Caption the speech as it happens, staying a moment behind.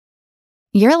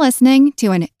You're listening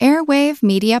to an Airwave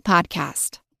Media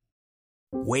Podcast.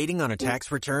 Waiting on a tax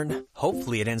return?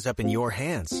 Hopefully it ends up in your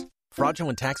hands.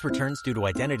 Fraudulent tax returns due to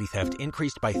identity theft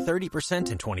increased by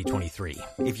 30% in 2023.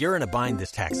 If you're in a bind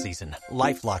this tax season,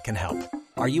 LifeLock can help.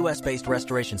 Our U.S.-based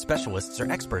restoration specialists are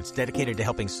experts dedicated to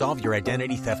helping solve your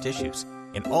identity theft issues.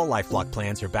 And all LifeLock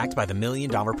plans are backed by the $1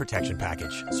 Million Protection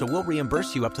Package. So we'll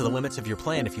reimburse you up to the limits of your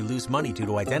plan if you lose money due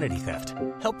to identity theft.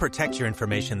 Help protect your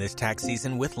information this tax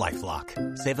season with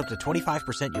LifeLock. Save up to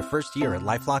 25% your first year at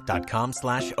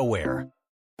LifeLock.com/aware.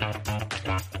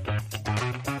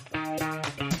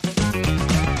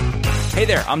 Hey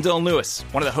there, I'm Dylan Lewis,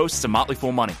 one of the hosts of Motley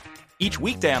Fool Money. Each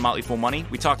weekday on Motley Fool Money,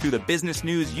 we talk through the business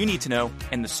news you need to know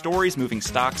and the stories moving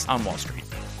stocks on Wall Street.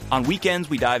 On weekends,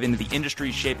 we dive into the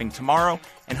industries shaping tomorrow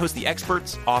and host the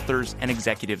experts, authors, and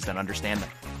executives that understand them.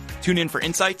 Tune in for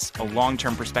insights, a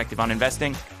long-term perspective on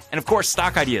investing, and of course,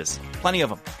 stock ideas. Plenty of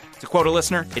them. To quote a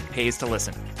listener, it pays to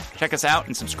listen. Check us out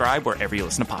and subscribe wherever you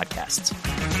listen to podcasts.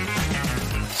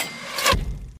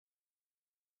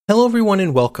 Hello everyone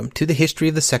and welcome to the history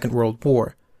of the Second World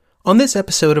War. On this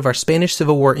episode of our Spanish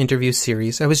Civil War interview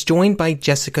series, I was joined by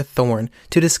Jessica Thorne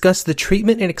to discuss the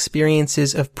treatment and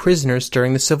experiences of prisoners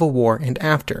during the Civil War and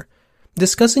after.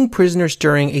 Discussing prisoners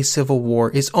during a civil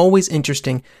war is always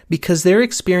interesting because their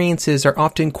experiences are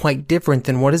often quite different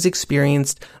than what is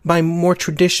experienced by more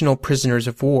traditional prisoners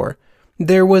of war.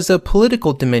 There was a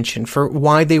political dimension for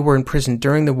why they were in prison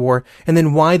during the war and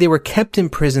then why they were kept in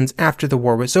prisons after the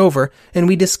war was over, and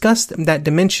we discussed that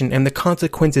dimension and the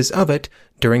consequences of it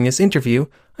during this interview.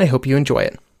 I hope you enjoy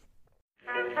it.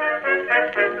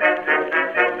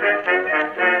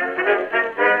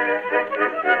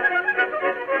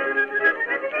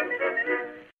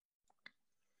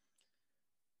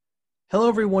 Hello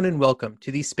everyone and welcome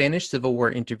to the Spanish Civil War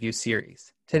interview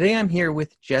series. Today I'm here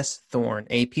with Jess Thorne,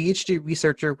 a PhD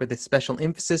researcher with a special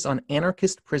emphasis on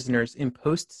anarchist prisoners in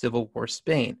post-Civil War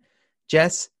Spain.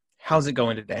 Jess, how's it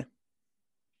going today?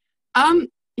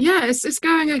 Yeah, it's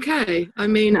going okay. I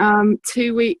mean,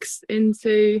 2 weeks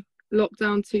into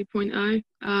lockdown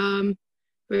 2.0,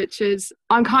 which is,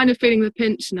 I'm kind of feeling the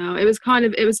pinch now. It was a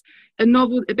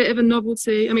bit of a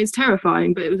novelty. I mean, it's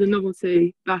terrifying, but it was a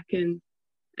novelty back in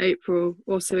April.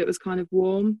 Also, it was kind of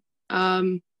warm.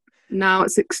 Now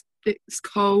it's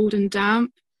cold and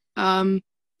damp. And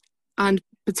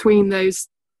between those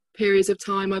periods of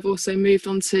time, I've also moved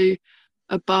on to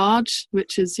a barge,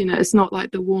 which is, it's not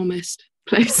like the warmest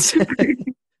place to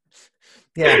be.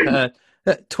 Yeah,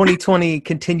 2020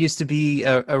 continues to be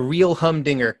a real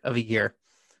humdinger of a year,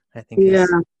 I think is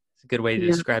a good way to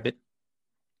describe it.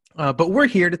 But we're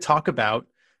here to talk about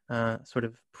sort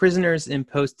of prisoners in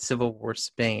post-Civil War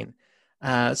Spain.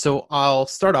 So I'll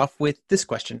start off with this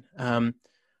question.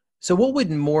 So what would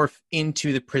morph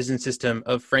into the prison system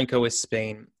of Francoist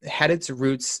Spain had its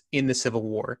roots in the Civil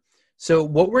War? So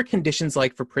what were conditions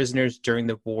like for prisoners during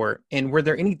the war? And were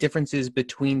there any differences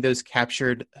between those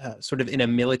captured sort of in a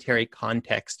military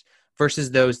context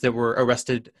versus those that were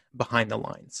arrested behind the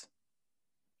lines?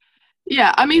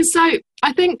 Yeah, I mean, so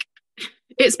I think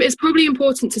it's probably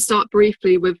important to start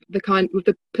briefly with the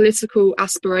political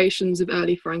aspirations of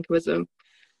early Francoism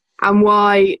and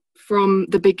why from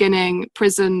the beginning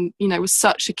prison, was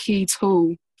such a key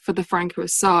tool for the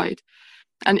Francoist side.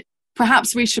 And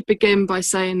perhaps we should begin by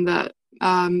saying that,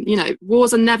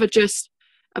 wars are never just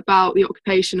about the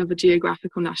occupation of a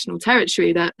geographical national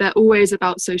territory. They're always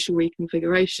about social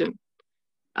reconfiguration.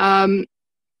 And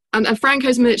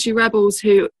Franco's military rebels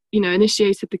who,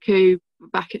 initiated the coup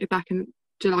back in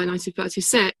July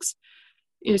 1936,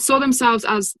 saw themselves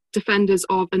as defenders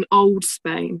of an old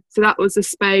Spain. So that was a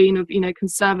Spain of,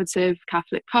 conservative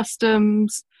Catholic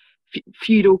customs,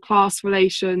 feudal class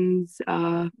relations,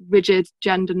 rigid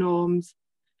gender norms,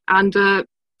 and a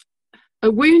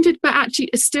wounded but actually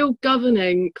a still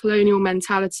governing colonial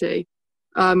mentality,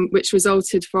 which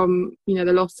resulted from,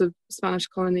 the loss of Spanish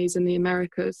colonies in the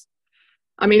Americas.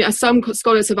 I mean, some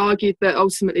scholars have argued that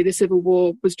ultimately the Civil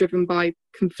War was driven by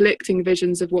conflicting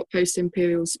visions of what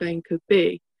post-imperial Spain could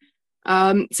be.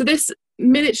 So this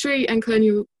military and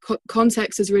colonial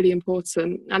context is really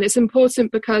important. And it's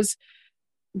important because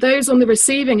those on the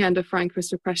receiving end of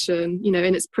Francoist repression,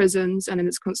 in its prisons and in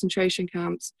its concentration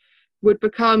camps, would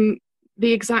become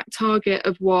the exact target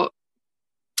of what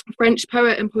French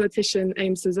poet and politician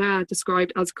Aimé Césaire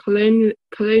described as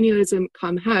colonialism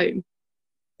come home.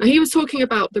 Now, he was talking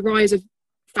about the rise of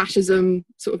fascism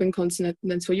sort of in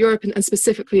continental Europe and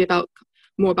specifically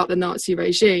more about the Nazi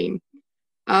regime.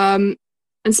 And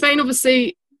Spain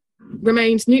obviously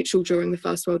remained neutral during the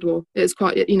First World War. It's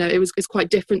quite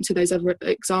different to those other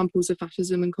examples of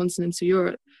fascism in continental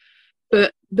Europe.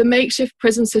 But the makeshift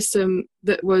prison system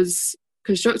that was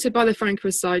constructed by the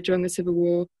Francoist side during the Civil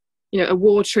War, a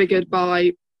war triggered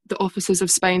by the officers of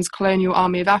Spain's colonial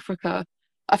army of Africa,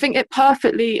 I think it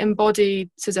perfectly embodied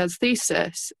Cézanne's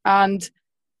thesis. And,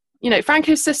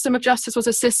 Franco's system of justice was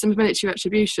a system of military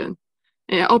retribution.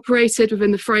 It operated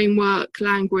within the framework,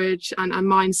 language, and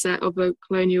mindset of a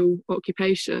colonial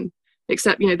occupation,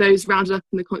 except, those rounded up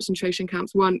in the concentration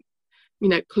camps weren't,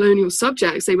 colonial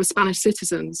subjects. They were Spanish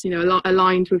citizens,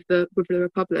 aligned with the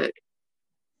Republic.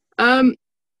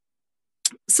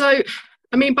 So,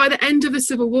 by the end of the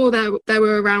Civil War, there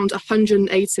were around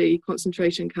 180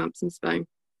 concentration camps in Spain.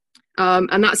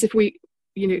 And that's if we,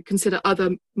 consider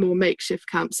other more makeshift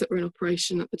camps that were in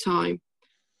operation at the time.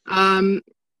 And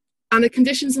the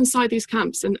conditions inside these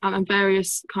camps and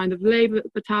various kind of labour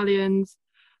battalions,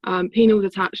 penal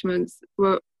detachments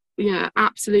were,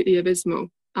 absolutely abysmal.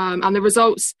 And the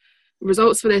results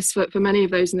for this, for many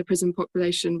of those in the prison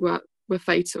population were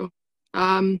fatal.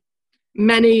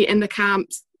 Many in the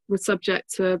camps were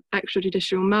subject to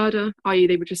extrajudicial murder, i.e.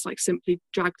 they were just simply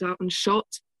dragged out and shot.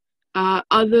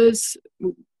 Others,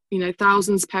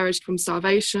 thousands perished from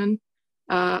starvation.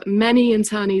 Many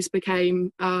internees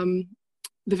became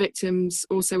the victims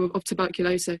also of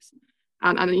tuberculosis,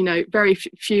 and very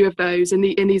few of those in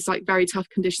these very tough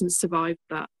conditions survived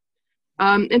that.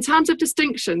 In terms of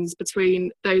distinctions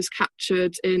between those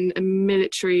captured in a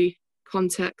military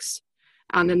context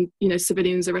and then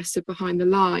civilians arrested behind the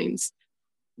lines,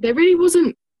 there really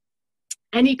wasn't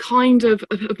any kind of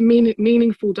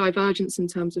meaningful divergence in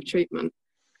terms of treatment.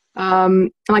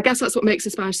 And I guess that's what makes the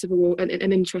Spanish Civil War an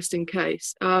interesting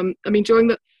case. During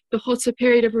the hotter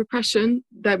period of repression,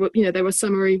 there were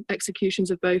summary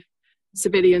executions of both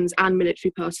civilians and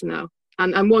military personnel.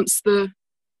 And once the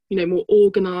more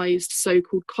organised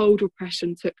so-called cold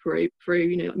repression took root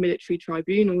through military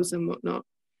tribunals and whatnot,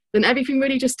 then everything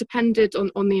really just depended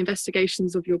on the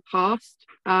investigations of your past.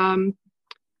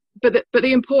 But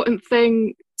the important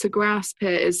thing to grasp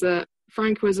here is that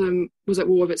Francoism was at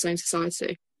war with its own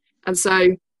society, and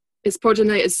so its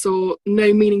progenitors saw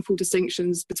no meaningful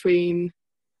distinctions between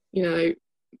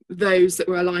those that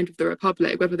were aligned with the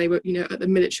Republic, whether they were at the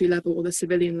military level or the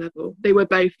civilian level. They were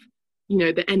both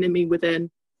the enemy within.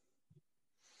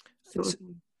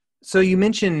 So you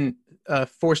mentioned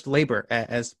forced labor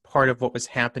as part of what was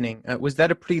happening. Was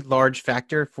that a pretty large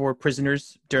factor for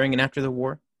prisoners during and after the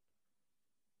war?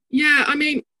 Yeah,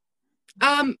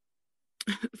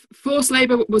 forced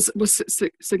labor was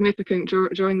significant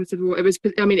during the Civil War.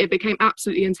 It became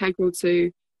absolutely integral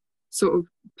to sort of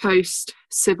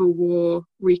post-Civil War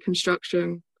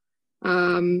reconstruction.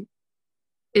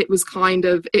 It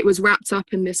was wrapped up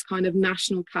in this kind of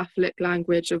national Catholic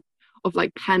language of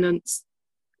penance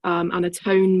and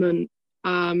atonement,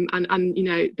 and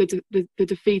the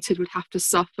defeated would have to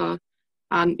suffer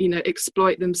and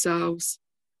exploit themselves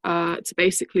to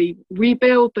basically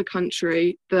rebuild the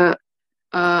country that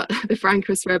the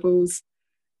Francoist rebels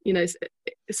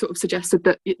sort of suggested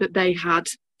that they had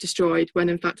destroyed, when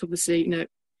in fact obviously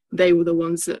they were the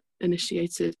ones that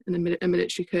initiated a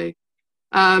military coup.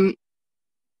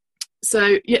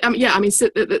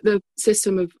 The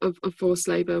system of forced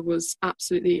labor was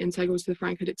absolutely integral to the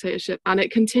Franco dictatorship, and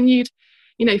it continued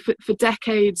for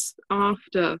decades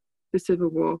after the Civil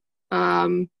War.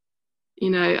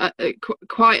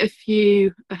 Quite a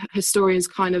few historians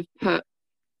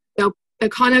they'll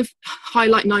kind of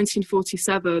highlight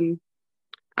 1947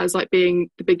 as being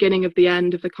the beginning of the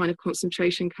end of the kind of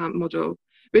concentration camp model,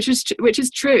 which is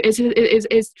true. It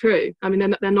is true.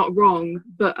 They're not wrong,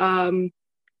 but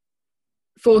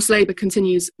forced labor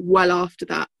continues well after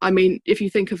that. If you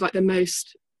think of the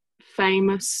most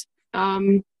famous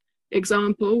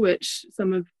example, which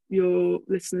some of your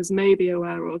listeners may be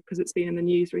aware of because it's been in the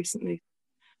news recently,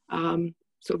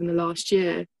 sort of in the last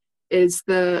year, is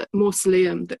the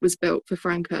mausoleum that was built for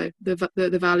Franco,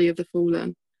 the Valley of the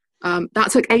Fallen. That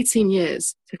took 18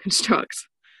 years to construct,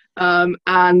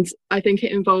 and I think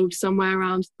it involved somewhere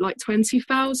around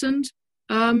 20,000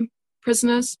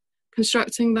 prisoners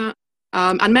constructing that,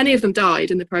 and many of them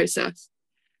died in the process,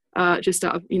 just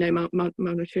out of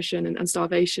malnutrition and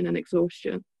starvation and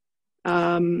exhaustion.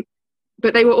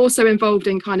 But they were also involved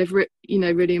in kind of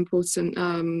really important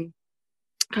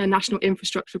kind of national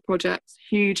infrastructure projects,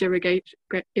 huge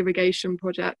irrigation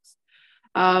projects,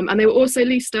 and they were also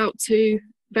leased out to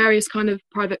various kind of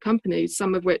private companies,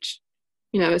 some of which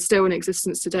are still in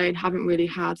existence today and haven't really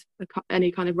had any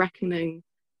kind of reckoning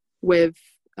with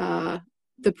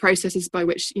the processes by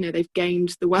which they've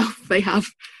gained the wealth they have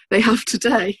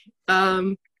today.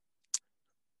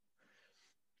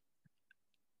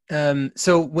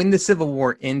 So when the Civil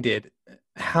War ended,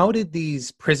 how did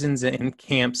these prisons and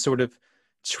camps sort of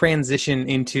transition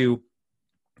into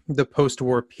the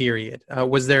post-war period?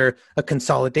 Was there a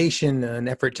consolidation, an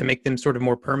effort to make them sort of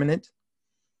more permanent?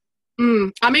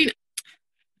 I mean,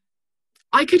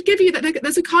 I could give you that.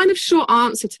 There's a kind of short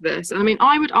answer to this. I mean,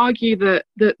 I would argue that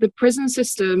the prison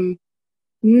system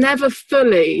never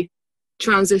fully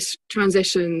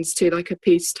transitions to like a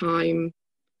peacetime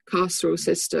carceral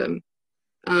system.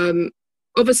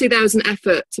 Obviously, there was an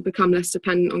effort to become less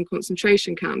dependent on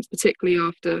concentration camps, particularly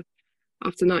after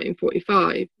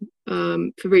 1945,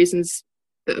 for reasons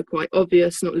that are quite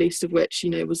obvious, not least of which,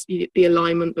 was the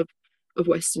alignment of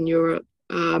Western Europe,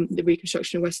 the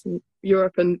reconstruction of Western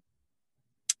Europe, and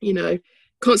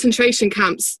concentration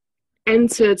camps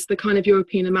entered the kind of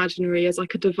European imaginary as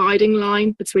like a dividing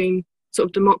line between sort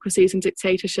of democracies and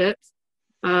dictatorships.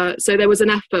 So there was an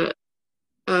effort,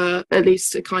 at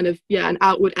least a kind of, an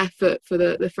outward effort for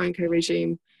the Franco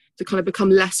regime to kind of become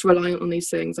less reliant on these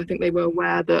things. I think they were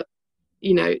aware that,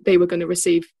 they were going to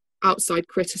receive outside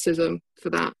criticism for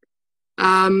that.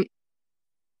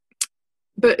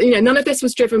 But, none of this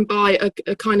was driven by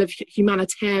a kind of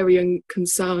humanitarian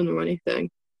concern or anything.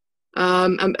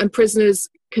 And prisoners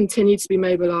continued to be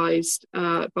mobilised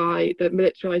by the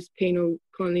Militarised Penal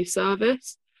Colony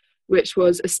Service, which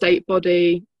was a state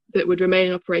body that would remain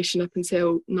in operation up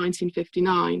until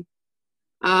 1959.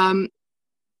 I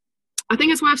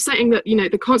think it's worth saying that,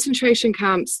 the concentration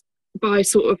camps by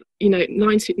sort of,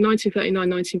 1939,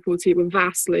 1940 were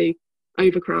vastly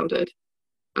overcrowded,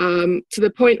 to the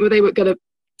point where they were going to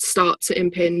start to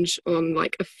impinge on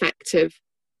like effective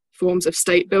forms of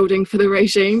state building for the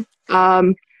regime.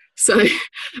 So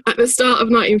at the start of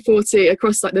 1940,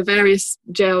 across like the various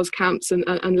jails, camps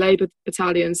and labour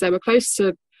battalions, there were close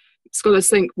to, scholars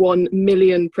think, 1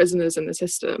 million prisoners in the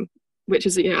system, which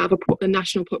is, out of a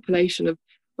national population of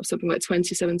something like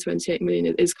 27, 28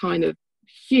 million is kind of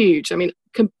huge. I mean,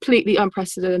 completely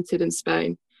unprecedented in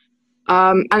Spain.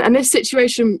 And this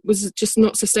situation was just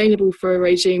not sustainable for a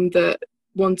regime that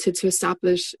wanted to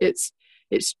establish its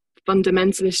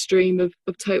fundamentalist dream of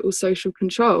total social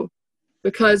control.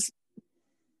 Because,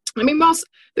 I mean, whilst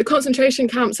the concentration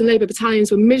camps and labour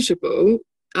battalions were miserable,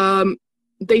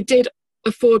 they did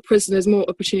afford prisoners more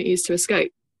opportunities to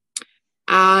escape.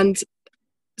 And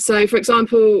so, for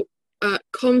example,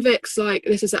 convicts, like,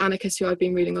 this is an anarchist who I've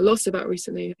been reading a lot about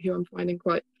recently, who I'm finding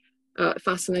quite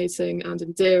fascinating and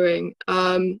endearing,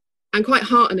 and quite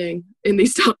heartening in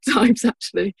these dark times,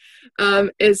 actually,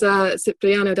 is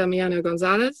Cipriano Damiano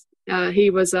Gonzalez.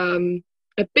 He was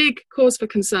a big cause for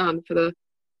concern for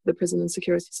the prison and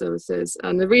security services.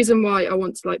 And the reason why I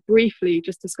want to briefly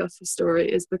just discuss his story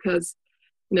is because,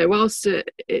 whilst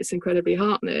it's incredibly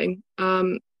heartening,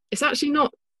 it's actually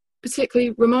not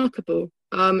particularly remarkable.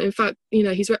 In fact,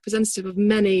 he's representative of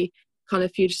many kind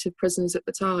of fugitive prisoners at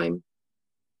the time.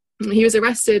 He was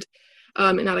arrested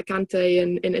in Alicante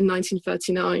in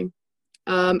 1939.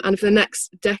 And for the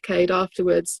next decade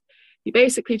afterwards, he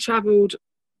basically travelled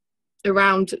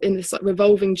around in this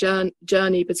revolving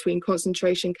journey between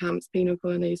concentration camps, penal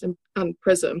colonies and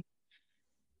prison.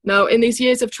 Now, in these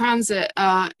years of transit,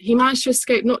 he managed to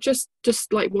escape not just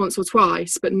once or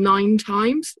twice, but 9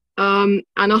 times. And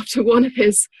after one of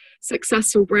his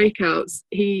successful breakouts,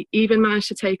 he even managed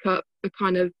to take up a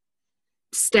kind of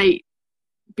state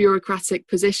bureaucratic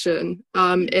position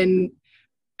under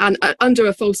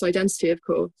a false identity, of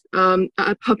course, at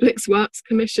a public works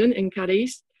commission in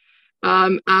Cadiz.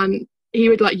 And he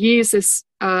would use this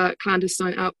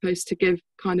clandestine outpost to give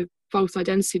kind of false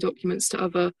identity documents to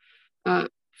other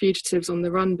fugitives on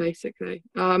the run, basically.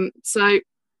 So,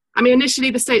 I mean,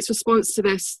 initially the state's response to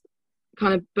this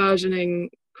kind of burgeoning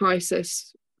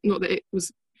crisis, not that it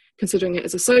was considering it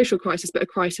as a social crisis, but a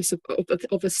crisis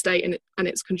of the state and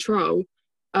its control,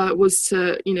 was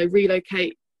to,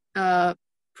 relocate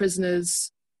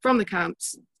prisoners from the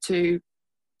camps to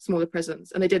smaller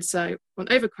prisons. And they did so on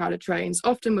overcrowded trains,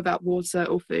 often without water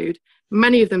or food.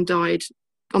 Many of them died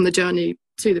on the journey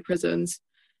to the prisons.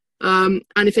 And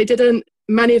if they didn't,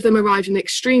 many of them arrived in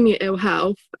extremely ill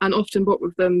health and often brought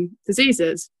with them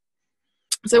diseases.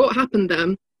 So what happened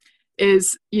then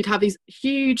is you'd have these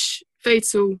huge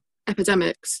fatal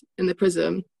epidemics in the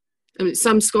prison. I mean,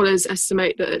 some scholars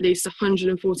estimate that at least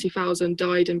 140,000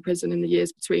 died in prison in the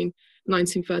years between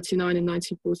 1939 and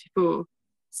 1944.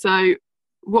 So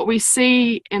what we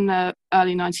see in the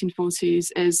early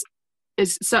 1940s is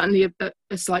certainly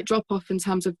a slight drop-off in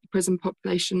terms of the prison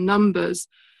population numbers,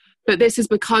 but this is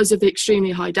because of the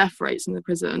extremely high death rates in the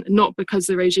prison, not because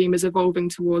the regime is evolving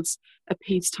towards a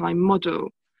peacetime model.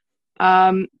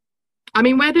 I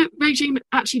mean, where the regime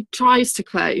actually tries to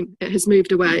claim it has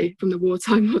moved away from the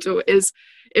wartime model is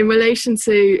in relation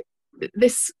to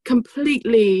this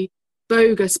completely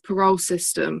bogus parole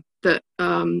system that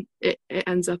it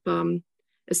ends up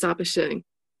establishing.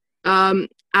 And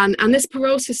this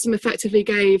parole system effectively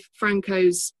gave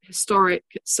Franco's historic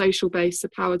social base the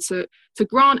power to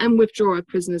grant and withdraw a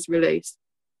prisoner's release.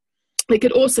 They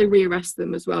could also rearrest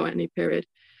them as well at any period.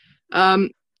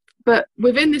 But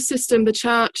within this system, the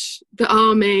church, the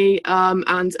army,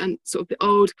 and sort of the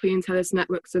old clientelist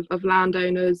networks of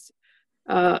landowners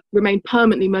remained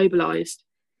permanently mobilised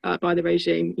by the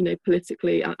regime,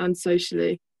 politically and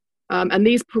socially. And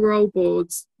these parole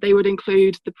boards, they would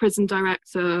include the prison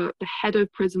director, the head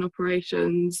of prison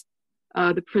operations,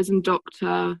 the prison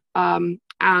doctor,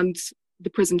 and the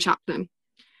prison chaplain.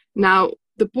 Now,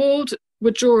 the board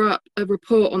would draw up a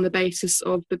report on the basis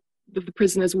of the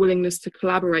prisoner's willingness to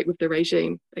collaborate with the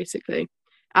regime, basically.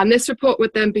 And this report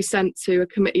would then be sent to a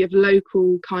committee of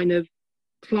local kind of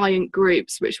client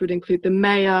groups, which would include the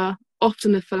mayor,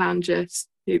 often the phalangist,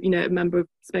 who, a member of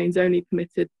Spain's only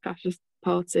permitted fascist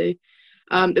party,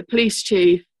 the police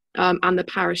chief, and the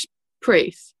parish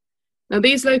priest. Now,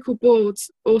 these local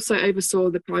boards also oversaw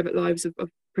the private lives of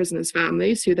prisoners'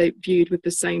 families, who they viewed with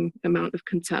the same amount of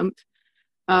contempt.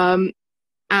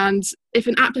 And if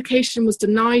an application was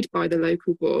denied by the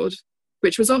local board,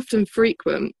 which was often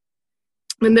frequent,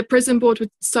 then the prison board would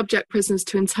subject prisoners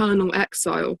to internal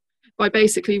exile by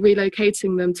basically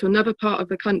relocating them to another part of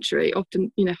the country,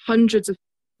 often, hundreds of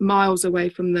miles away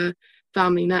from their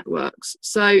family networks.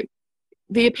 So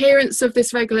the appearance of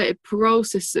this regulated parole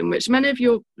system, which many of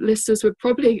your listeners would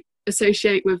probably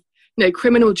associate with,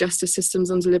 criminal justice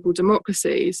systems under liberal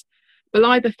democracies,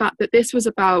 belie the fact that this was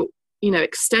about,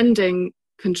 extending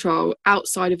control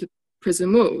outside of the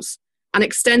prison walls and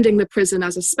extending the prison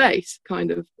as a space, kind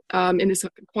of, in this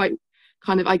quite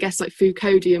kind of, I guess, like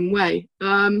Foucauldian way.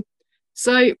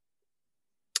 So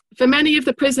for many of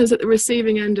the prisoners at the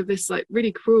receiving end of this like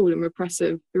really cruel and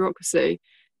repressive bureaucracy,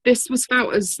 this was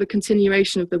felt as the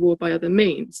continuation of the war by other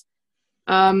means.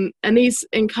 And these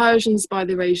incursions by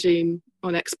the regime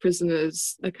on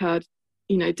ex-prisoners occurred,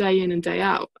 day in and day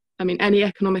out. I mean, any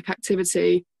economic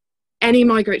activity, any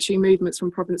migratory movements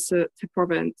from province to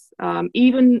province,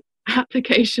 even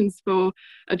applications for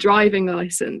a driving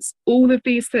license, all of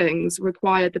these things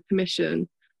required the permission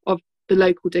of the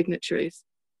local dignitaries.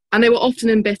 And they were often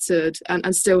embittered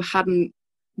and still hadn't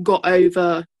got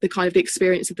over the kind of the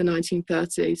experience of the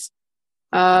 1930s.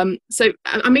 So,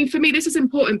 I mean, for me, this is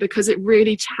important because it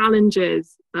really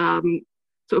challenges sort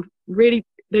of really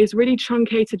those really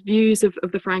truncated views of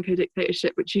the Franco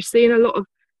dictatorship, which you see in a lot of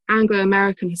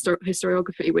Anglo-American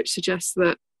historiography, which suggests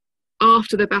that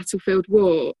after the battlefield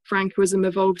war, Francoism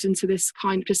evolved into this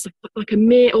kind of just like a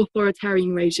mere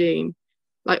authoritarian regime.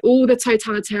 Like all the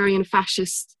totalitarian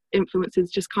fascist influences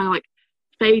just kind of like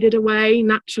faded away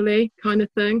naturally, kind of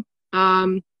thing.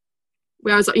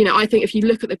 Whereas, I think if you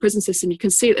look at the prison system, you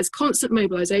can see that there's constant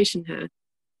mobilization here.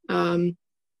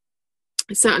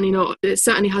 It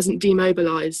certainly hasn't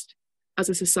demobilized as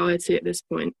a society at this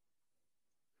point.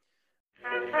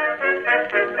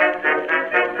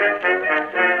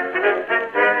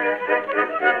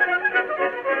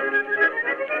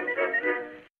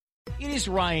 It is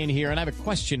Ryan here, and I have a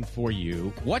question for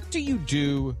you. What do you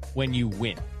do when you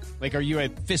win? Like, are you a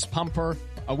fist pumper,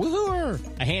 a woo-hooer,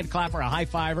 a hand clapper, a high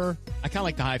fiver? I kind of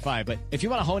like the high five, but if you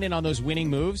want to hone in on those winning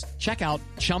moves, check out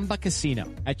Chumba Casino.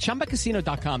 At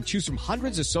ChumbaCasino.com, choose from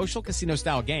hundreds of social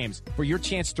casino-style games for your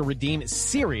chance to redeem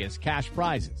serious cash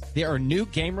prizes. There are new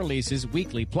game releases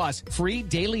weekly, plus free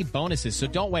daily bonuses. So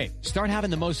don't wait. Start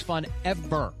having the most fun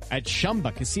ever at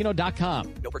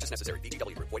ChumbaCasino.com. No purchase necessary.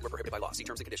 VGW. Void where prohibited by law. See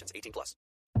terms and conditions. 18+.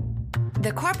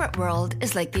 The corporate world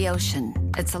is like the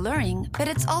ocean. It's alluring, but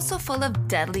it's also full of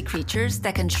deadly creatures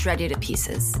that can shred you to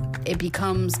pieces. It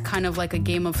becomes kind of like a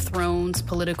Game of Thrones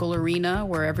political arena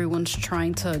where everyone's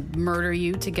trying to murder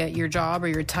you to get your job or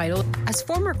your title. As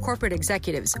former corporate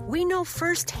executives, we know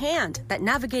firsthand that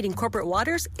navigating corporate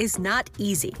waters is not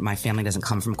easy. My family doesn't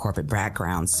come from corporate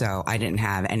background, so I didn't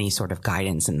have any sort of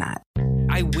guidance in that.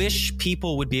 I wish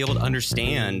people would be able to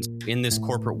understand in this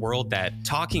corporate world that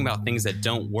talking about things that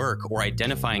don't work or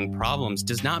identifying problems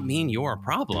does not mean you're a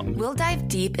problem. We'll dive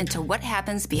deep into what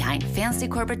happens behind fancy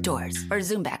corporate doors or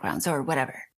Zoom backgrounds or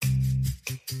whatever.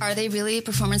 Are they really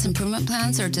performance improvement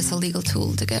plans or just a legal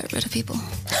tool to get rid of people?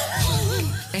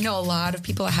 I know a lot of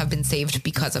people have been saved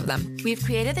because of them. We've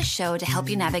created a show to help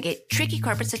you navigate tricky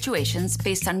corporate situations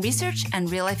based on research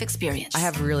and real-life experience. I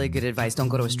have really good advice. Don't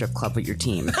go to a strip club with your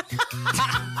team.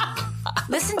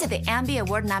 Listen to the Ambie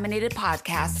Award-nominated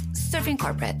podcast, Surfing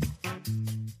Corporate.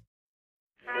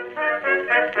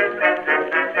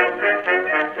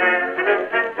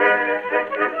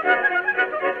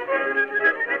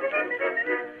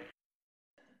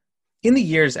 in the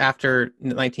years after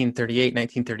 1938,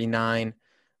 1939,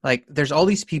 like there's all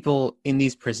these people in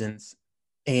these prisons,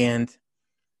 and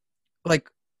like,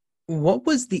 what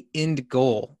was the end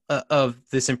goal of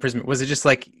this imprisonment? Was it just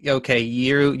like, okay,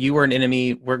 you were an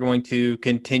enemy, we're going to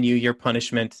continue your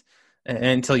punishment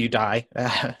until you die,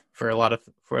 for a lot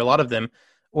of them,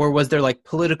 or was there like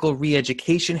political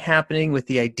re-education happening with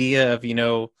the idea of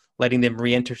letting them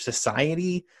re-enter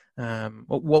society?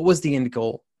 What was the end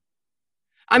goal?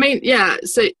 I mean, yeah,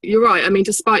 so you're right. I mean,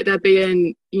 despite there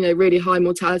being, really high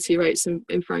mortality rates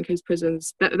in Franco's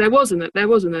prisons, there was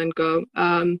an end goal.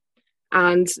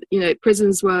 And,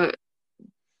 prisons were,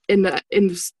 in the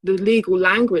legal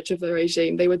language of the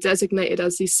regime, they were designated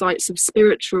as these sites of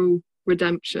spiritual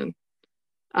redemption.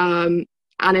 And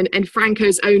in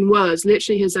Franco's own words,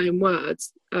 literally his own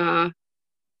words,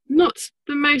 not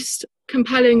the most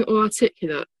compelling or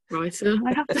articulate writer,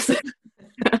 I have to say.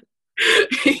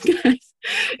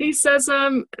 He says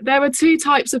there were two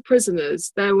types of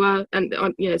prisoners. There were, and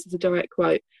this is a direct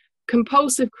quote,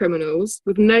 compulsive criminals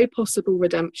with no possible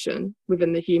redemption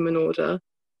within the human order,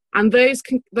 and those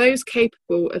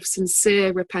capable of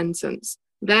sincere repentance,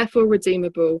 therefore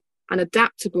redeemable and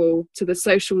adaptable to the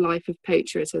social life of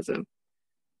patriotism.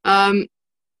 So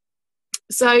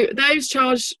those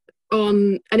charged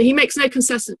on, and he makes no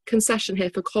concession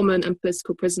here for common and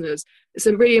political prisoners. It's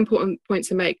a really important point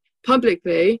to make.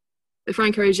 Publicly, the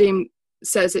Franco regime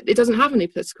says it doesn't have any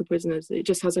political prisoners, it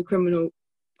just has a criminal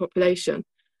population.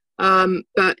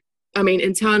 But I mean,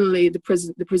 internally, the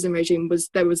prison regime was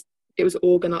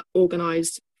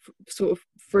organized sort of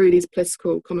through these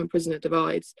political common prisoner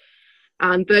divides,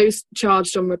 and those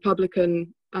charged on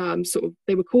Republican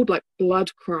they were called like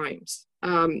blood crimes.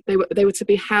 They were to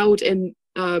be held in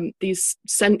these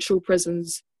central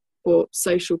prisons for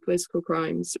social political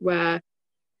crimes, where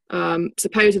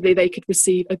supposedly they could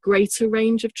receive a greater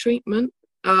range of treatment,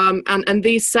 and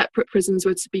these separate prisons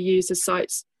were to be used as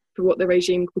sites for what the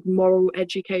regime called moral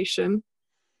education,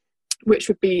 which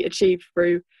would be achieved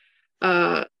through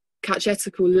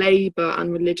catechetical labour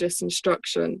and religious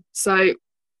instruction. So,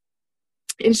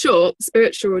 in short,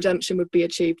 spiritual redemption would be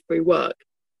achieved through work.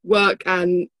 Work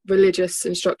and religious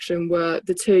instruction were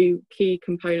the two key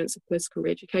components of political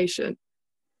re-education.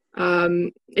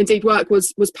 Indeed, work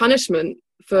was punishment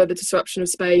for the disruption of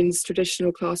Spain's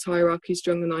traditional class hierarchies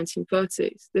during the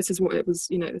 1930s. This is what it was,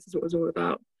 this is what it was all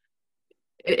about.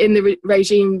 In the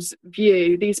regime's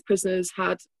view, these prisoners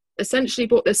had essentially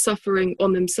brought their suffering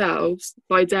on themselves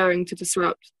by daring to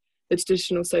disrupt the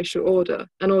traditional social order,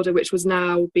 an order which was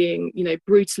now being,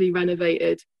 brutally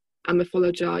renovated and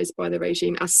mythologized by the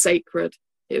regime as sacred.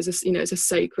 It was it's a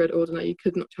sacred order. Now you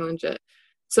could not challenge it.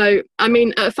 So, I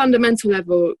mean, at a fundamental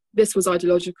level, this was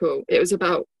ideological. It was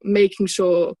about making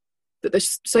sure that the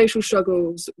social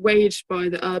struggles waged by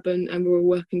the urban and rural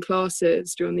working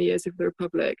classes during the years of the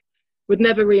Republic would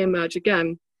never re-emerge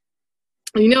again.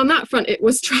 And, on that front, it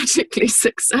was tragically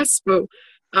successful.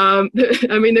 I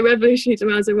mean, the revolutionary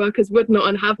demands of workers would not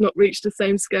and have not reached the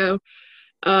same scale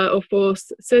or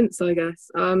force since, I guess.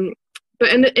 But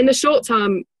in the short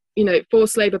term,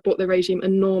 forced labour brought the regime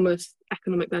enormous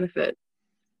economic benefit.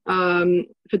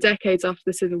 For decades after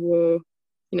the Civil War,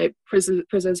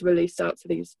 prisons were leased out to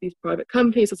these private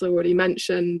companies, as I already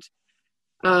mentioned,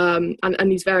 and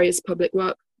these various public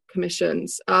work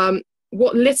commissions.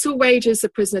 What little wages the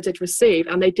prisoner did receive,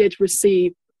 and they did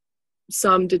receive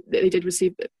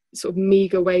sort of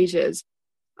meagre wages.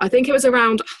 I think it was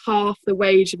around half the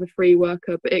wage of a free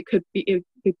worker, but it could be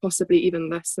possibly even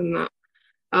less than that.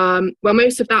 Well,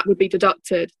 most of that would be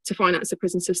deducted to finance the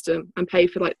prison system and pay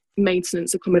for like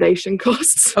maintenance accommodation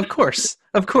costs. Of course.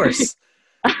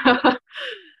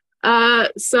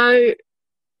 So,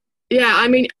 yeah, I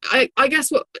mean, I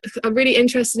guess what a really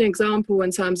interesting example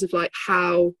in terms of like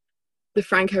how the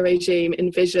Franco regime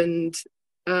envisioned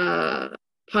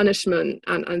punishment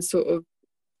and sort of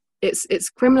its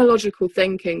criminological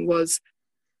thinking was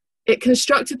it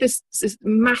constructed this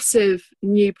massive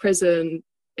new prison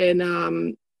in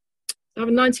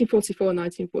 1944 and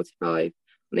 1945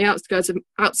 on the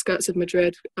outskirts of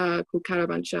Madrid, called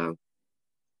Carabanchel.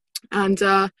 And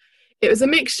it was a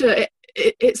mixture.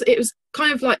 It was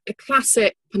kind of like a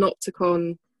classic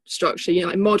panopticon structure,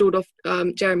 like modelled off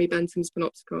Jeremy Bentham's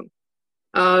panopticon.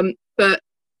 But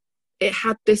it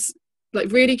had this like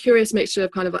really curious mixture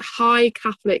of kind of like high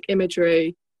Catholic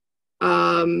imagery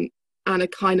and a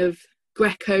kind of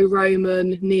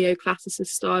Greco-Roman neoclassicist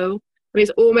style. I mean,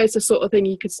 it's almost the sort of thing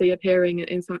you could see appearing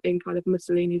in kind of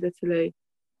Mussolini's Italy.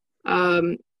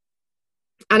 And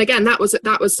again, that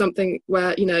was something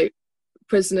where,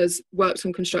 prisoners worked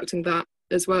on constructing that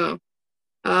as well.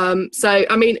 So,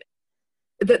 I mean,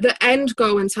 the end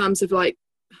goal in terms of like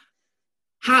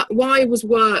why was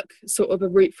work sort of a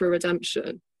route for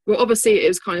redemption? Well, obviously it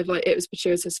was kind of like it was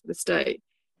fortuitous for the state,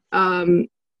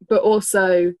 but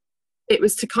also it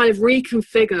was to kind of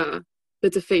reconfigure the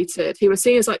defeated, who were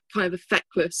seen as like kind of a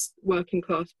feckless working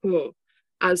class poor,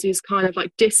 as these kind of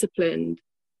like disciplined,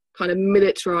 kind of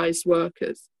militarized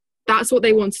workers. That's what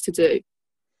they wanted to do.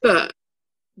 But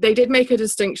they did make a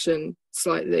distinction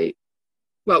slightly,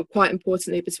 well, quite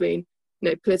importantly, between, you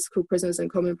know, political prisoners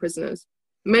and common prisoners.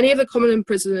 Many of the common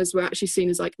prisoners were actually seen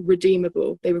as like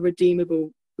redeemable. They were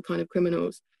redeemable kind of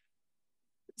criminals.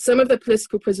 Some of the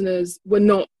political prisoners were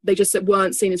not, they just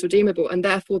weren't seen as redeemable, and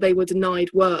therefore they were denied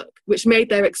work, which made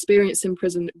their experience in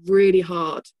prison really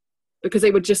hard because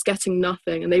they were just getting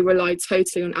nothing and they relied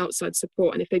totally on outside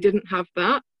support. And if they didn't have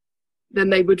that, then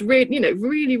they would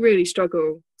really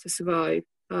struggle to survive.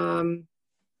 So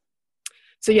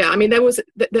yeah, I mean, there was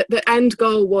the end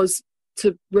goal was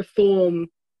to reform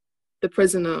the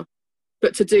prisoner,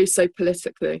 but to do so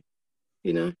politically,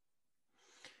 you know.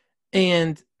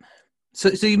 And so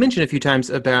you mentioned a few times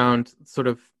about sort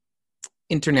of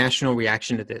international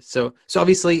reaction to this. So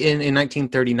obviously in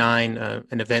 1939,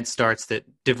 an event starts that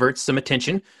diverts some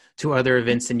attention to other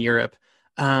events in Europe.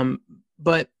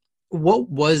 But what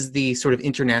was the sort of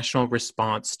international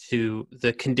response to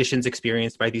the conditions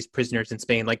experienced by these prisoners in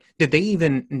Spain? Like, did they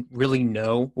even really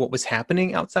know what was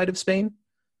happening outside of Spain?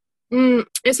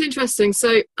 It's interesting.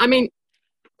 So, I mean,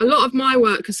 a lot of my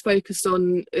work has focused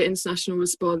on the international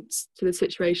response to the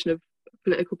situation of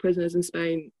political prisoners in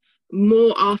Spain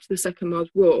more after the Second World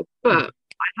War. But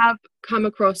I have come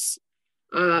across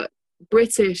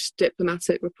British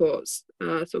diplomatic reports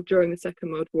sort of during the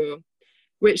Second World War,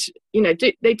 which, you know,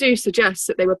 they do suggest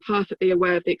that they were perfectly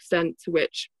aware of the extent to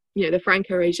which, you know, the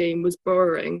Franco regime was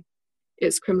borrowing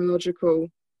its criminological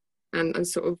and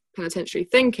sort of penitentiary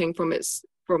thinking from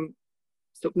sort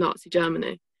of Nazi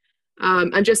Germany.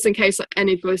 And just in case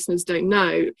any of the listeners don't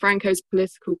know, Franco's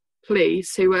political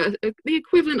police, who were the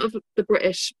equivalent of the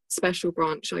British special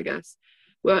branch, I guess,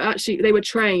 they were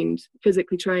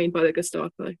physically trained by the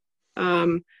Gestapo,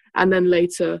 and then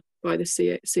later by the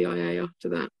CIA after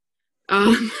that.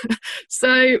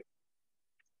 So,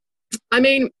 I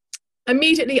mean,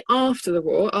 immediately after the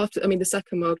war, the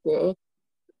Second World War,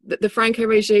 the Franco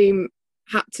regime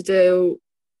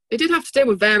did have to deal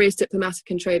with various diplomatic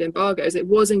and trade embargoes. It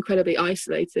was incredibly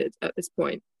isolated at this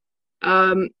point.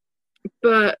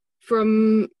 But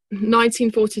from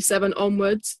 1947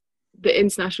 onwards, the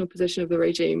international position of the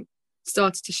regime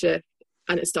started to shift,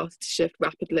 and it started to shift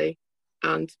rapidly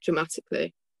and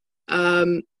dramatically.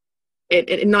 In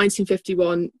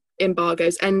 1951,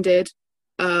 embargoes ended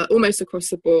almost across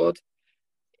the board.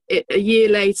 A year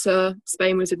later,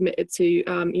 Spain was admitted to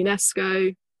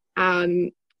UNESCO,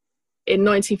 and in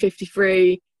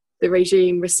 1953, the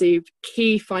regime received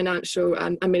key financial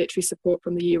and military support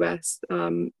from the US,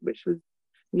 which was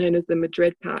known as the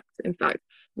Madrid Pact. In fact,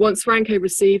 once Franco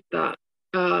received that,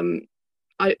 I'm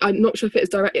not sure if it was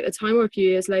directly at the time or a few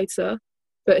years later,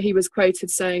 but he was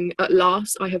quoted saying, "At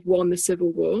last, I have won the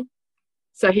civil war."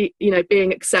 So he, you know,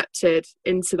 being accepted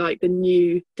into like the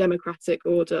new democratic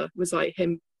order was like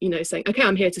him, you know, saying, "Okay,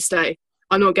 I'm here to stay.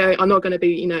 I'm not going to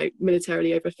be, you know,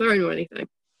 militarily overthrown or anything."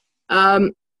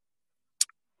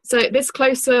 So this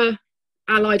closer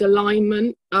allied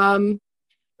alignment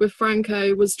with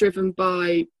Franco was driven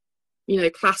by, you know,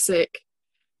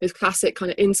 those classic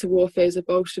kind of interwar fears of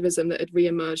Bolshevism that had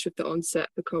re-emerged with the onset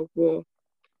of the Cold War.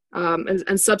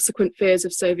 And subsequent fears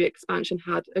of Soviet expansion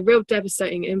had a real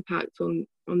devastating impact on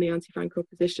the anti-Franco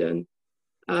opposition.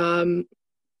 I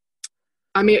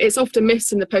mean, it's often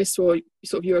missed in the post-war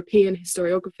sort of European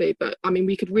historiography, but I mean,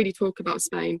 we could really talk about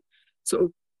Spain sort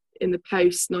of in the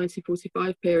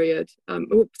post-1945 period,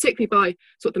 or particularly by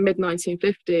sort of the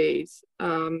mid-1950s,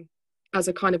 as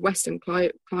a kind of Western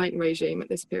client regime at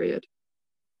this period.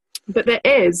 But there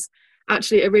is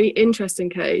actually a really interesting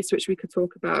case, which we could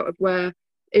talk about, of where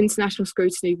international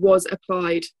scrutiny was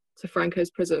applied to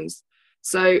Franco's prisons.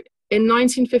 So in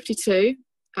 1952,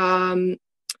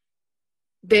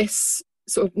 this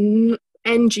sort of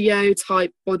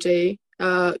NGO-type body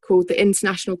called the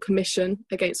International Commission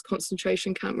Against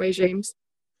Concentration Camp Regimes,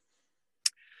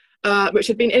 which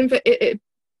had been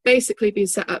basically been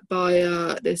set up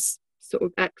by this sort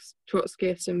of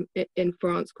ex-Trotskyist in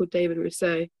France called David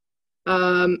Rousseau,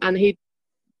 and he,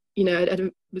 you know,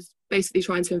 was basically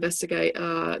trying to investigate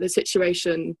the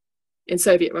situation in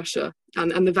Soviet Russia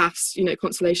and the vast, you know,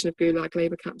 constellation of Gulag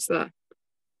labor camps there.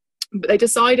 But they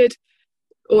decided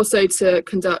also to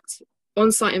conduct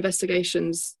on-site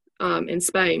investigations in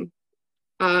Spain,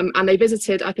 and they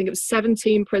visited, I think it was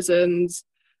 17 prisons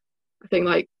I think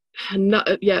like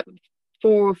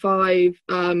 4 or 5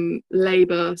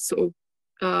 labour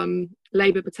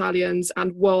labour battalions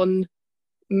and 1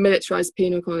 militarised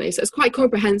penal colony. So it's quite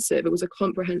comprehensive. It was a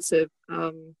comprehensive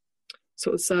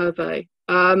sort of survey.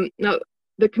 Now,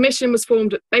 the commission was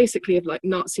formed basically of like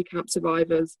Nazi camp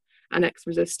survivors and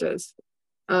ex-resistors.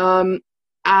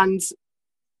 And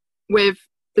with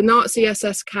the Nazi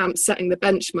SS camp setting the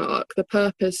benchmark, the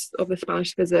purpose of the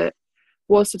Spanish visit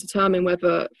was to determine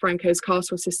whether Franco's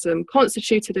carceral system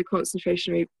constituted a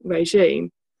concentration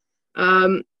regime.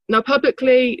 Now,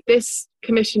 publicly, this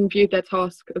commission viewed their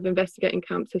task of investigating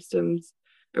camp systems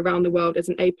around the world as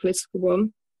an apolitical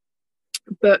one.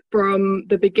 But from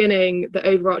the beginning, the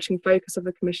overarching focus of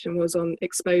the commission was on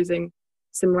exposing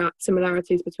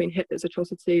similarities between Hitler's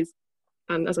atrocities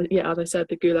and, as I said,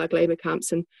 the Gulag labor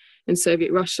camps in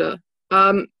Soviet Russia.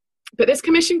 But this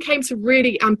commission came to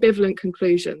really ambivalent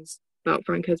conclusions about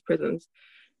Franco's prisons.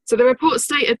 So the report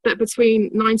stated that between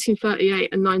 1938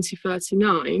 and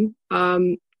 1939,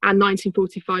 and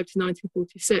 1945 to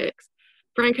 1946,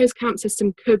 Franco's camp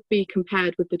system could be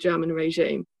compared with the German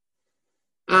regime.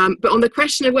 But on the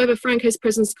question of whether Franco's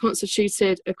prisons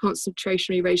constituted a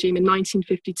concentration regime in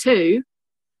 1952,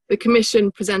 the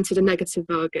commission presented a negative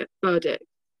verdict.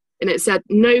 And it said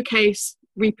no case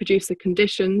reproduced the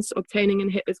conditions obtaining in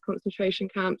Hitler's concentration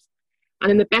camps, and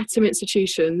in the better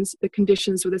institutions, the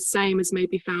conditions were the same as may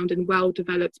be found in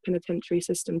well-developed penitentiary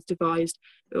systems devised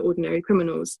for ordinary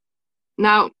criminals.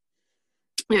 Now,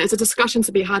 there's a discussion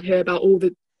to be had here about all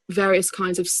the various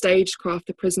kinds of stagecraft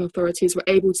the prison authorities were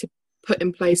able to put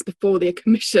in place before the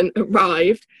commission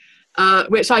arrived,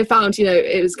 which I found,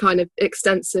 it was kind of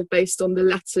extensive based on the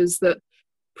letters that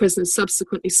prisoners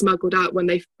subsequently smuggled out when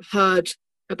they heard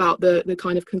about the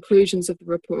kind of conclusions of the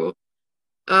report.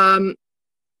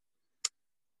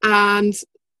 And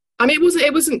I mean,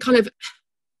 it wasn't kind of,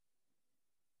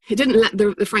 it didn't let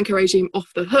the Franco regime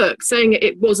off the hook, saying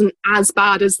it wasn't as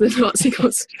bad as the Nazi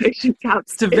concentration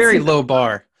camps. It's a very low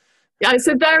bar. Yeah, it's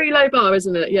a very low bar,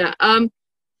 isn't it? Yeah.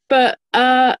 But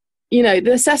the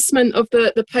assessment of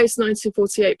the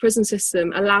post-1948 prison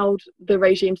system allowed the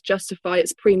regime to justify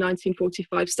its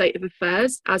pre-1945 state of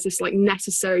affairs as this like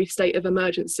necessary state of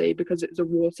emergency because it was a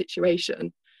war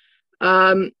situation.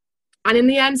 And in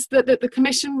the end, the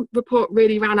commission report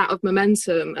really ran out of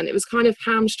momentum, and it was kind of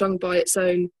hamstrung by its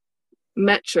own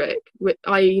metric,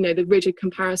 i.e., the rigid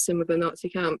comparison with the Nazi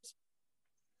camps,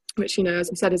 which, as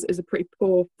I said, is a pretty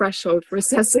poor threshold for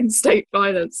assessing state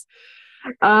violence.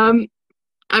 I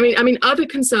mean, other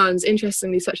concerns,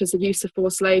 interestingly, such as the use of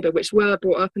forced labour, which were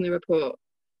brought up in the report,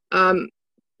 they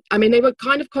were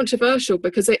kind of controversial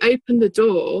because they opened the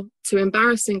door to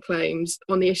embarrassing claims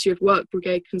on the issue of work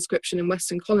brigade conscription in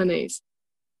Western colonies.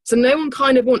 So no one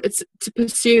kind of wanted to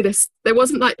pursue this. There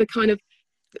wasn't like the kind of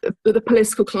the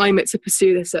political climate to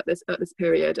pursue this at this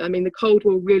period. I mean, the Cold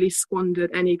War really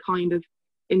squandered any kind of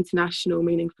international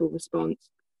meaningful response.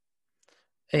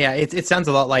 Yeah, it sounds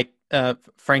a lot like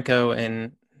Franco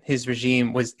and his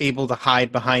regime was able to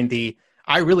hide behind the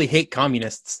 "I really hate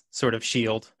communists" sort of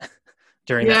shield.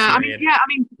 During that period.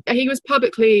 He was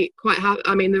publicly quite happy.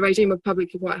 I mean, the regime were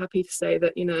publicly quite happy to say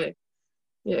that,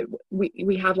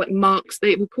 we have like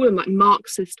we call them like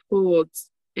Marxist hordes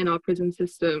in our prison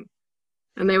system.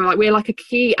 And they were like, we're like a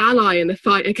key ally in the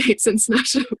fight against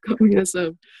international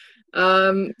communism. They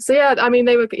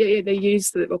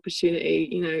used the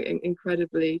opportunity,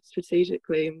 incredibly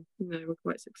strategically, and, were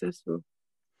quite successful.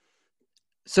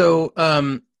 So,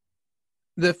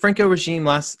 the Franco regime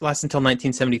lasts until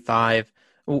 1975.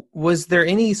 Was there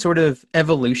any sort of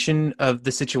evolution of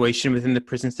the situation within the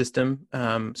prison system,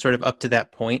 sort of up to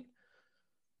that point?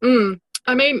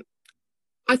 I mean,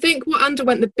 I think what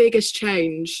underwent the biggest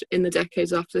change in the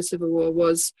decades after the Civil War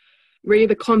was really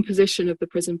the composition of the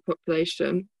prison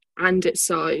population and its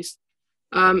size.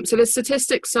 So the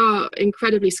statistics are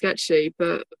incredibly sketchy,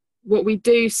 but what we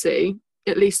do see,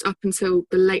 at least up until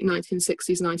the late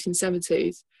 1960s,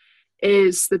 1970s,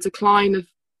 is the decline of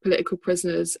political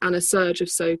prisoners and a surge of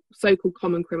so-called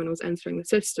common criminals entering the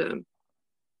system.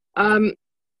 But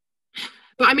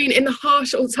I mean, in the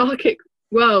harsh autarkic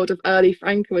world of early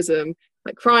Francoism,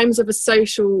 like crimes of a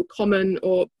social, common,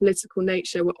 or political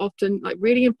nature were often like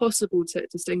really impossible to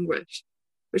distinguish,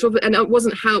 and it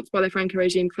wasn't helped by the Franco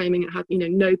regime claiming it had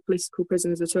no political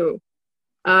prisoners at all.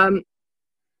 And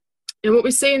what we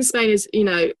see in Spain is in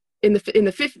the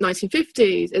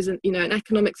 1950s is an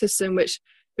economic system which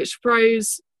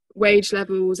froze wage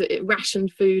levels, it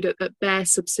rationed food at bare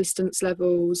subsistence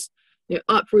levels,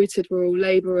 uprooted rural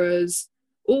labourers,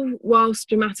 all whilst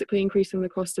dramatically increasing the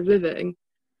cost of living.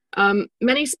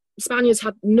 Many Spaniards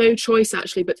had no choice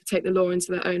actually but to take the law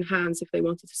into their own hands if they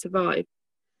wanted to survive.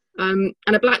 And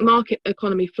a black market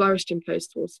economy flourished in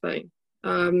post-war Spain.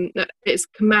 Its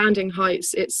commanding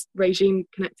heights, its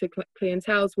regime-connected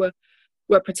clienteles were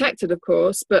protected, of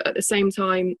course, but at the same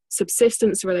time,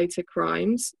 subsistence-related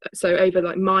crimes, so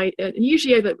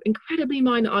usually over incredibly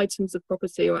minor items of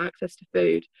property or access to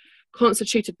food,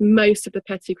 constituted most of the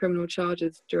petty criminal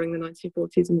charges during the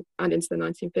 1940s and into the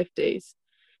 1950s.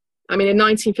 I mean, in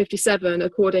 1957,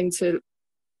 according to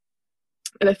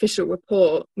an official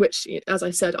report, which, as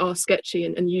I said, are sketchy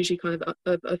and usually kind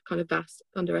of vast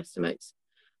underestimates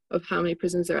of how many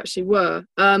prisons there actually were.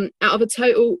 Out of a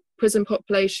total prison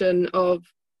population of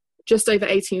just over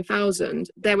 18,000,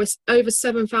 there was over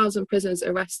 7,000 prisoners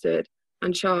arrested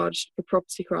and charged for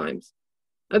property crimes.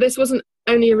 Now, this wasn't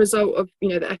only a result of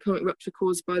the economic rupture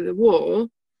caused by the war.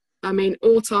 I mean,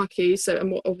 autarky. So,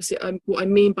 and what I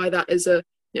mean by that is a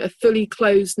fully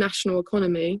closed national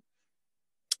economy,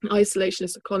 an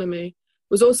isolationist economy,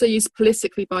 was also used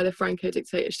politically by the Franco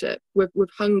dictatorship with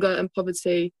hunger and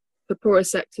poverty for poorer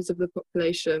sectors of the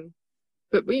population.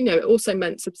 But it also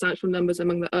meant substantial numbers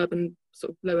among the urban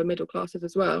sort of lower middle classes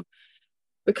as well,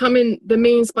 becoming the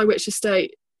means by which the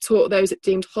state taught those it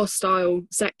deemed hostile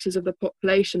sectors of the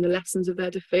population the lessons of their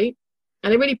defeat.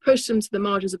 And it really pushed them to the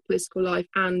margins of political life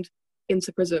and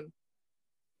into prison.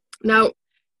 Now,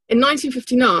 in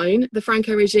 1959, the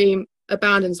Franco regime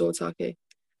abandons autarky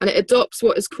and it adopts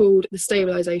what is called the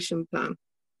Stabilization Plan.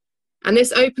 And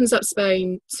this opens up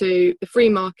Spain to the free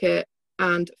market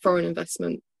and foreign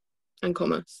investment and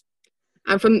commerce.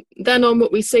 And from then on,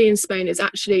 what we see in Spain is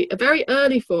actually a very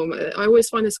early form. I always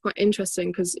find this quite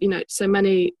interesting because, so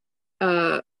many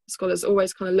scholars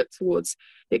always kind of look towards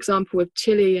the example of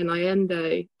Chile and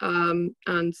Allende and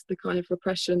the kind of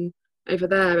repression over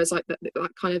there as like that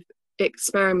kind of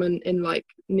experiment in like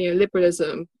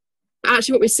neoliberalism.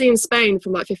 Actually, what we see in Spain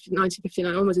from like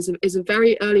 1959 onwards is a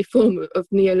very early form of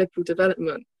neoliberal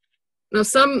development. Now,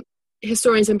 some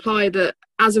historians imply that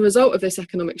as a result of this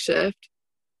economic shift,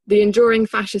 the enduring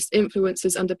fascist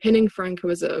influences underpinning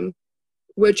Francoism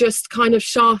were just kind of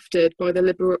shafted by the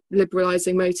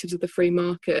liberalising motives of the free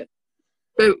market.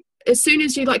 But as soon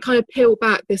as you kind of peel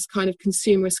back this kind of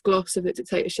consumerist gloss of the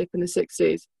dictatorship in the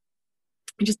 60s,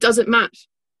 it just doesn't match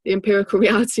the empirical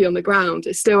reality on the ground.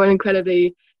 It's still an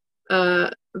incredibly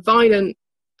violent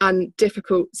and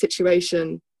difficult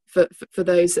situation for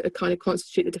those that kind of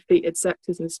constitute the defeated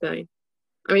sectors in Spain.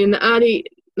 I mean, in the early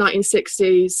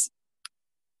 1960s,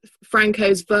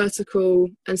 Franco's vertical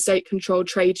and state-controlled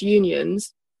trade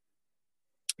unions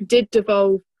did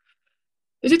devolve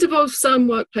some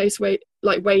workplace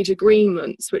wage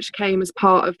agreements, which came as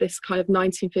part of this kind of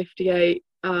 1958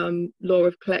 law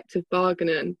of collective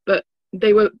bargaining, but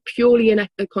they were purely an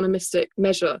economistic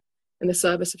measure in the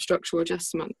service of structural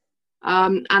adjustment.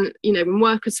 And when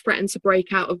workers threatened to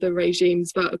break out of the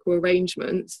regime's vertical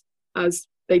arrangements, as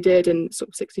they did in sort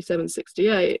of 67,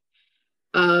 68,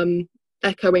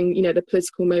 echoing, the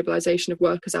political mobilization of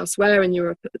workers elsewhere in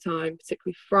Europe at the time,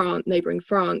 particularly neighboring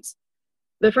France,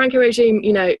 the Franco regime,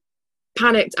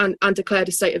 panicked and declared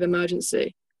a state of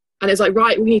emergency. And it's like,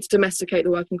 right, we need to domesticate the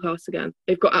working class again.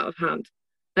 They've got out of hand.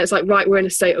 And it's like, right, we're in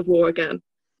a state of war again.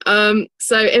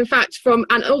 So in fact, from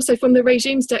the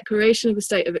regime's declaration of a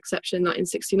state of exception in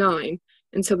 1969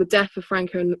 until the death of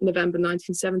Franco in November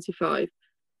 1975,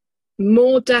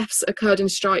 more deaths occurred in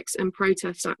strikes and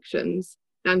protest actions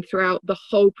than throughout the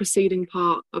whole preceding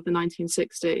part of the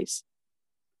 1960s.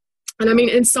 And I mean,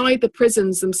 inside the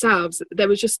prisons themselves, there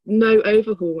was just no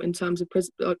overhaul in terms of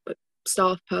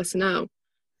staff personnel.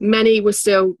 Many were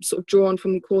still sort of drawn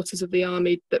from the quarters of the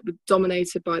army that were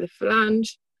dominated by the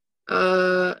Falange,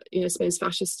 Spain's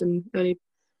fascist and only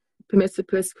permitted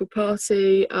political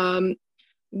party.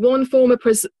 One former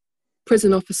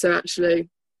prison officer, actually,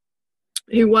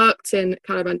 who worked in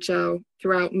Carabanchel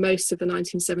throughout most of the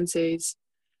 1970s,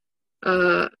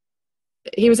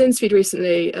 he was interviewed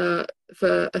recently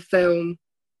for a film,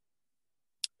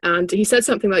 and he said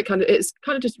something like it's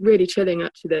kind of just really chilling,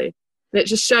 actually. And it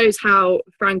just shows how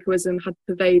Francoism had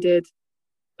pervaded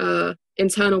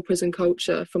internal prison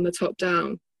culture from the top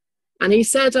down. And he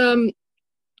said, I'm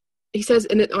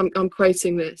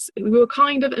quoting this, "We were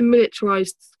kind of a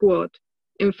militarized squad.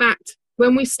 In fact,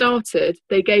 when we started,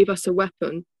 they gave us a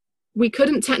weapon. We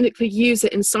couldn't technically use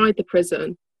it inside the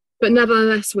prison, but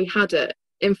nevertheless we had it.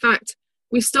 In fact,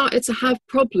 we started to have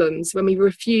problems when we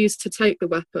refused to take the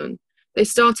weapon. They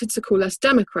started to call us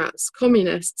Democrats,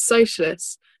 communists,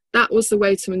 socialists. That was the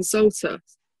way to insult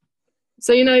us."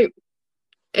 So, I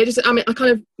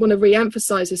kind of want to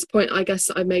re-emphasize this point, I guess,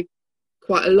 that I made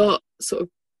quite a lot sort of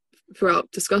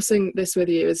throughout discussing this with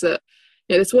you is that,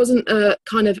 you know, this wasn't a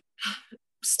kind of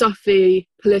stuffy,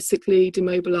 politically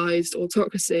demobilized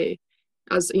autocracy,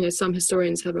 as, you know, some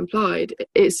historians have implied.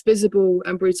 Its visible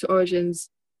and brutal origins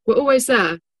were always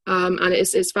there, and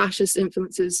its fascist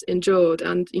influences endured,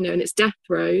 and, you know, in its death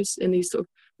throes in these sort of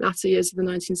latter years of the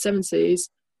 1970s,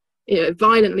 you know, it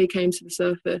violently came to the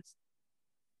surface.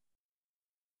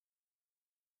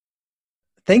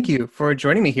 Thank you for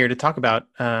joining me here to talk about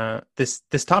this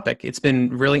topic. It's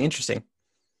been really interesting.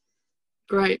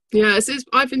 Great. Yeah,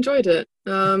 I've enjoyed it.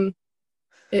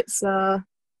 It's been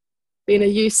a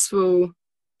useful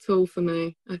tool for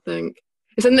me, I think.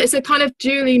 It's a kind of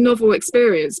duly novel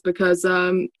experience because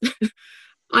I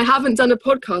haven't done a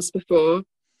podcast before,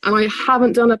 and I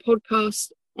haven't done a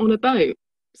podcast on a boat.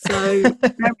 So there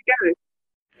we go.